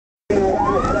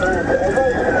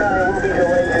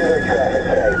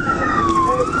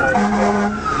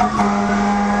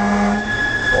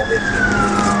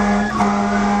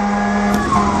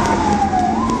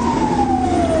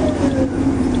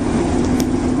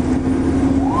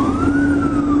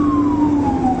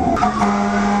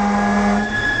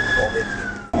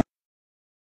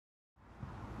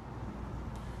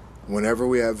Whenever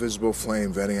we have visible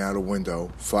flame venting out a window,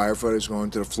 firefighters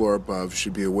going to the floor above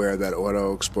should be aware that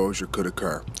auto exposure could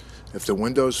occur. If the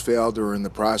windows failed or are in the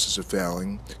process of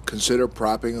failing, consider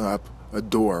propping up a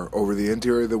door over the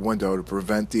interior of the window to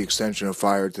prevent the extension of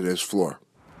fire to this floor.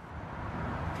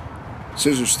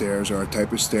 Scissor stairs are a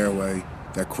type of stairway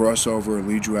that cross over or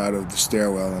lead you out of the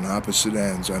stairwell on opposite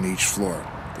ends on each floor.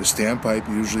 The standpipe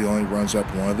usually only runs up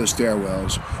one of the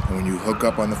stairwells, and when you hook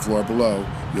up on the floor below,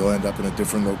 you'll end up in a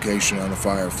different location on the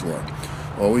fire floor.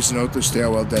 Always note the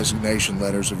stairwell designation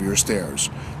letters of your stairs.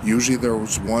 Usually there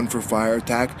is one for fire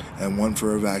attack and one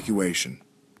for evacuation.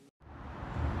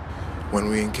 When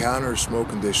we encounter smoke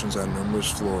conditions on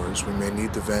numerous floors, we may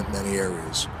need to vent many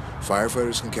areas.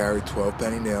 Firefighters can carry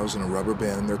 12-penny nails and a rubber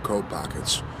band in their coat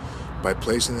pockets. By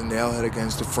placing the nail head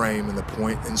against the frame and the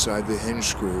point inside the hinge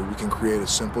screw, we can create a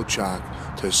simple chock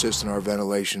to assist in our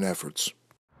ventilation efforts.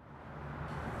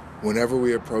 Whenever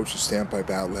we approach the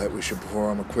standpipe outlet, we should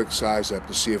perform a quick size up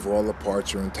to see if all the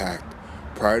parts are intact.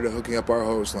 Prior to hooking up our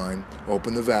hose line,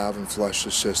 open the valve and flush the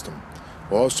system.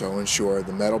 Also ensure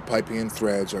the metal piping and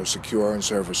threads are secure and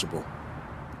serviceable.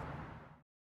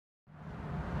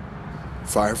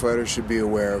 Firefighters should be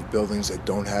aware of buildings that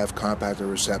don't have compactor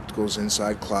receptacles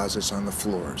inside closets on the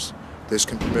floors. This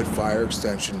can permit fire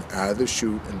extension out of the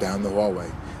chute and down the hallway,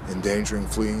 endangering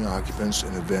fleeing occupants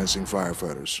and advancing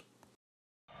firefighters.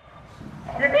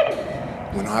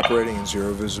 When operating in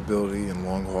zero visibility in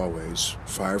long hallways,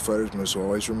 firefighters must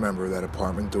always remember that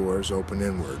apartment doors open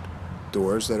inward.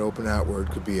 Doors that open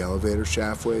outward could be elevator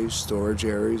shaftways, storage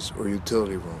areas, or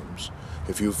utility rooms.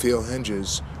 If you feel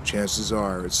hinges, chances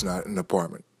are it's not an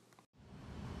apartment.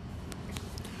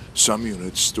 Some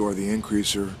units store the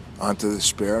increaser onto the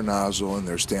spare nozzle in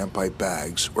their standpipe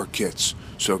bags or kits,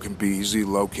 so it can be easily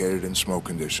located in smoke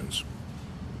conditions.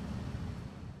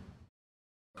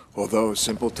 Although a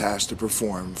simple task to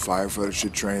perform, firefighters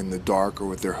should train in the dark or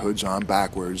with their hoods on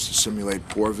backwards to simulate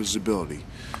poor visibility,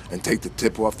 and take the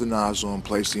tip off the nozzle and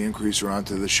place the increaser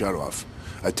onto the shutoff.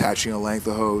 Attaching a length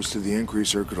of hose to the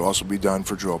increaser could also be done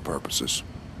for drill purposes.